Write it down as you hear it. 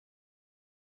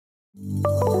In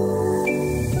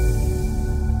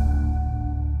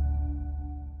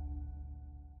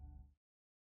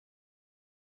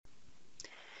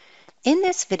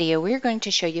this video, we're going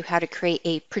to show you how to create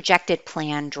a projected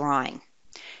plan drawing.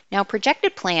 Now,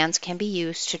 projected plans can be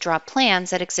used to draw plans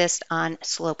that exist on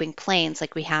sloping planes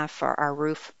like we have for our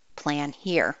roof plan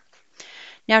here.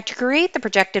 Now, to create the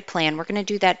projected plan, we're going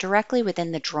to do that directly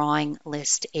within the drawing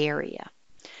list area.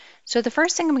 So the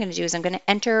first thing I'm going to do is I'm going to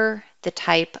enter the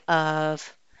type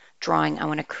of drawing I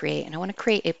want to create, and I want to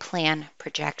create a plan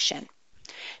projection.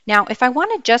 Now, if I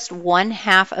wanted just one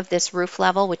half of this roof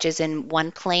level, which is in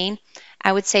one plane,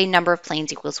 I would say number of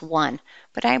planes equals 1.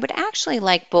 But I would actually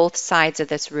like both sides of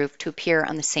this roof to appear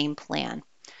on the same plan.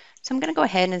 So I'm going to go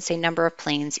ahead and say number of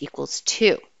planes equals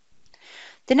 2.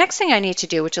 The next thing I need to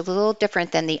do, which is a little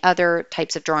different than the other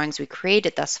types of drawings we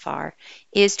created thus far,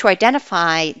 is to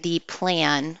identify the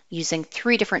plan using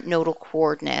 3 different nodal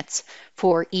coordinates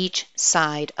for each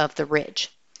side of the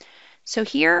ridge. So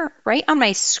here, right on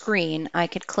my screen, I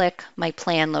could click my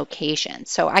plan location.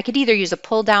 So I could either use a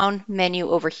pull-down menu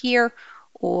over here,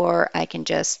 or I can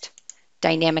just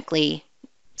dynamically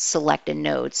select a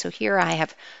node. So here I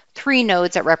have 3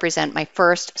 nodes that represent my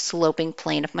first sloping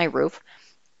plane of my roof.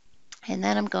 And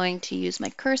then I'm going to use my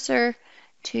cursor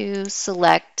to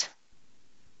select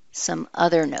some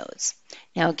other nodes.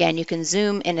 Now again, you can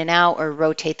zoom in and out or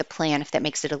rotate the plan if that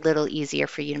makes it a little easier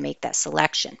for you to make that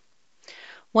selection.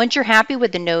 Once you're happy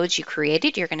with the nodes you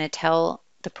created, you're going to tell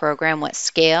the program what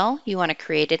scale you want to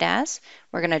create it as.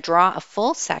 We're going to draw a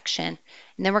full section,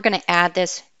 and then we're going to add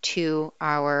this to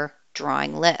our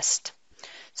drawing list.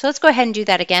 So let's go ahead and do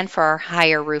that again for our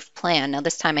higher roof plan. Now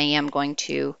this time I am going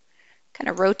to kind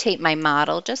of rotate my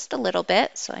model just a little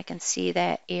bit so I can see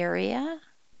that area.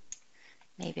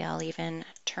 Maybe I'll even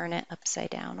turn it upside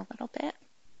down a little bit.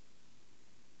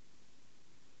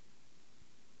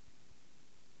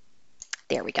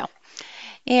 There we go.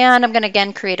 And I'm going to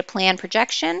again create a plan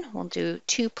projection. We'll do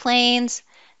 2 planes,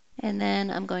 and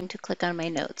then I'm going to click on my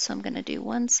nodes. So I'm going to do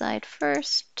one side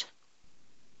first,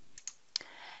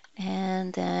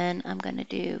 and then I'm going to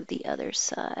do the other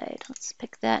side. Let's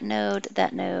pick that node,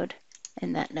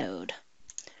 and that node.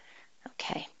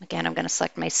 Okay, again, I'm going to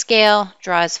select my scale,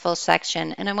 draw as full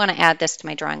section, and I want to add this to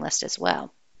my drawing list as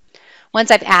well. Once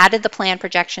I've added the plan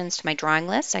projections to my drawing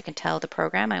list, I can tell the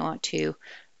program I want to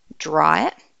draw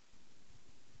it.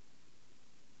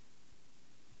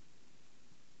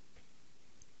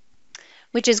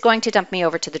 Which is going to dump me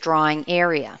over to the drawing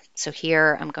area. So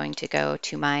here I'm going to go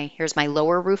to here's my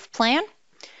lower roof plan.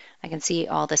 I can see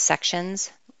all the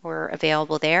sections were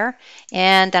available there.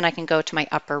 And then I can go to my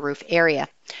upper roof area.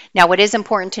 Now what is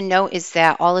important to note is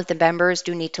that all of the members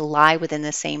do need to lie within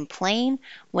the same plane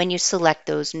when you select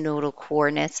those nodal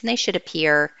coordinates, and they should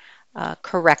appear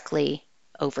correctly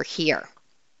over here.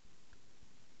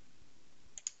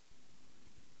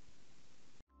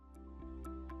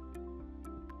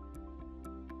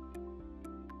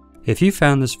 If you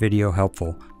found this video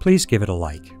helpful, please give it a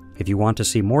like. If you want to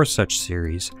see more such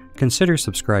series, consider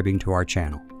subscribing to our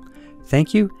channel.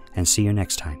 Thank you, and see you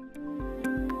next time.